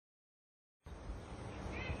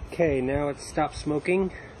Okay, now it's stopped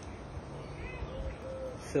smoking.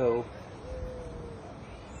 So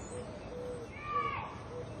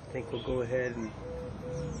I think we'll go ahead and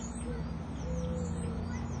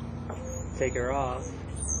take her off.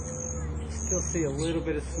 Still see a little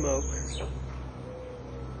bit of smoke.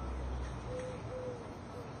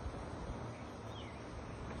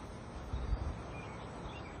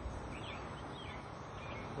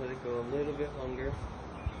 Let it go a little bit longer.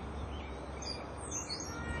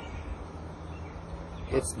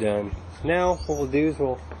 It's done. Now what we'll do is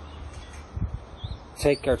we'll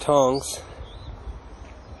take our tongs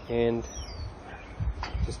and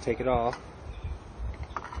just take it off.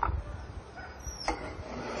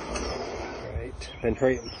 Right. Then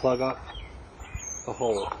hurry up and plug up the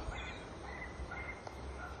hole. I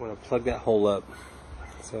want to plug that hole up.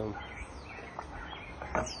 So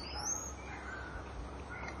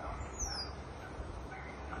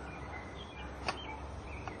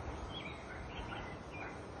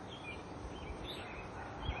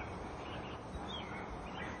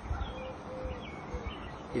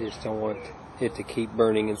you just don't want it to keep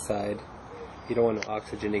burning inside. You don't want the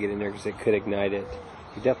oxygen to get in there because it could ignite it.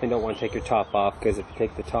 You definitely don't want to take your top off, because if you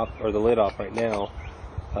take the top or the lid off right now,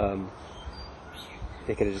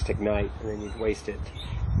 it could just ignite and then you'd waste it.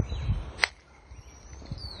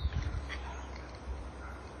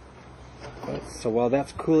 So while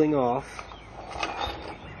that's cooling off,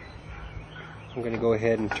 I'm going to go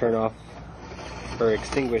ahead and turn off or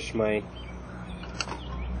extinguish my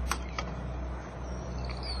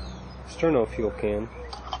sterno fuel can.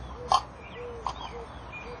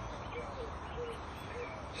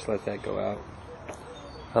 Just let that go out.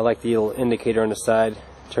 I like the little indicator on the side.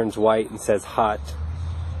 It turns white and says hot.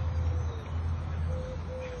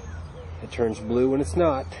 It turns blue when it's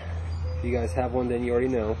not. If you guys have one, then you already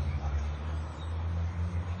know.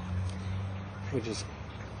 We'll just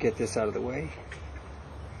get this out of the way.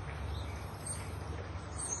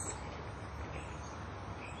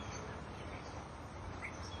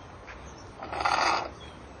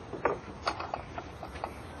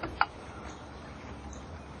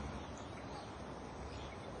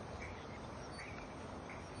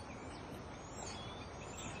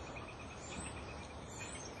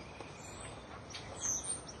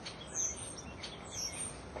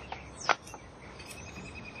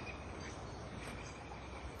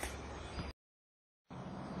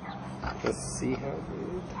 Let's see how it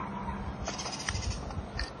moved.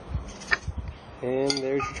 And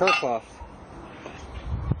there's your char cloth.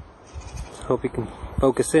 Hope you can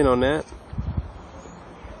focus in on that.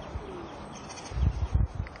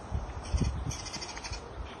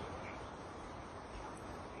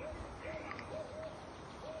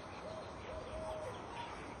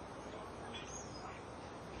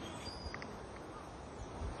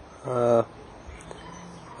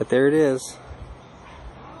 But there it is.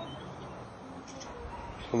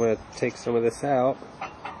 I'm going to take some of this out.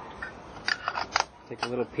 Take a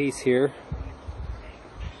little piece here.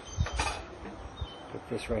 Put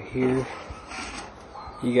this right here.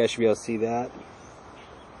 You guys should be able to see that.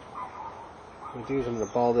 What I'm going to do is I'm going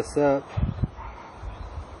to ball this up.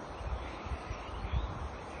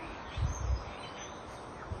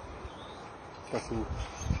 Got some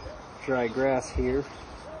dry grass here.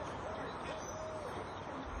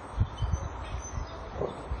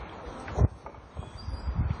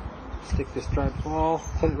 Stick this dry ball,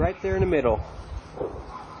 put it right there in the middle.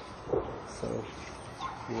 So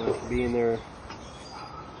you want it to be in there.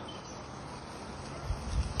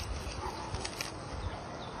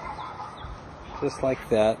 Just like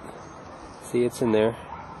that. See, it's in there.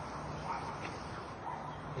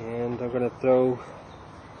 And I'm going to throw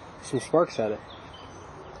some sparks at it.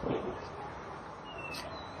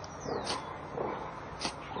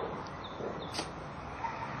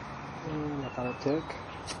 And I thought it took.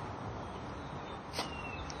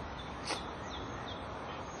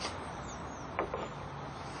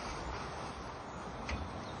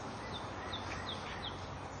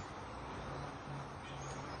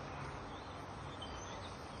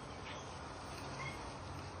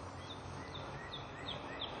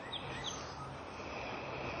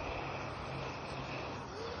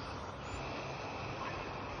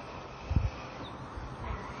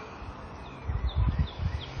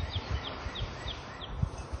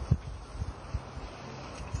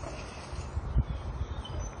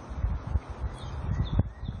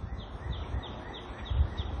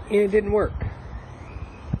 And it didn't work.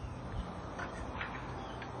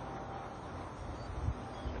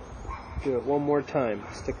 Do it one more time.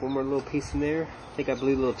 Stick one more little piece in there. I think I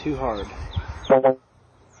blew a little too hard.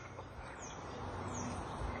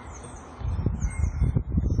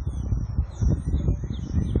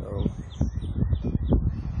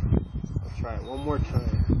 it one more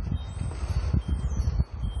time.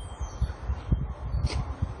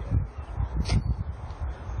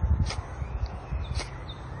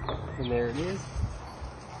 And there it is.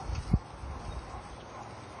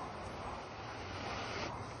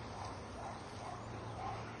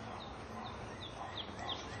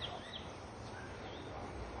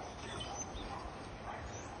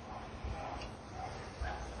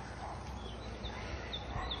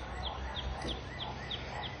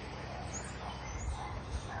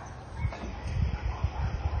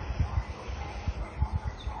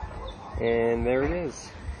 And there it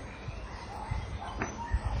is.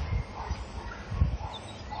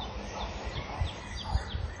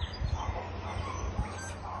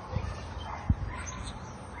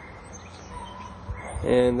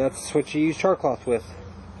 And that's what you use char cloth with.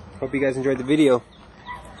 Hope you guys enjoyed the video.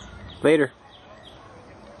 Later.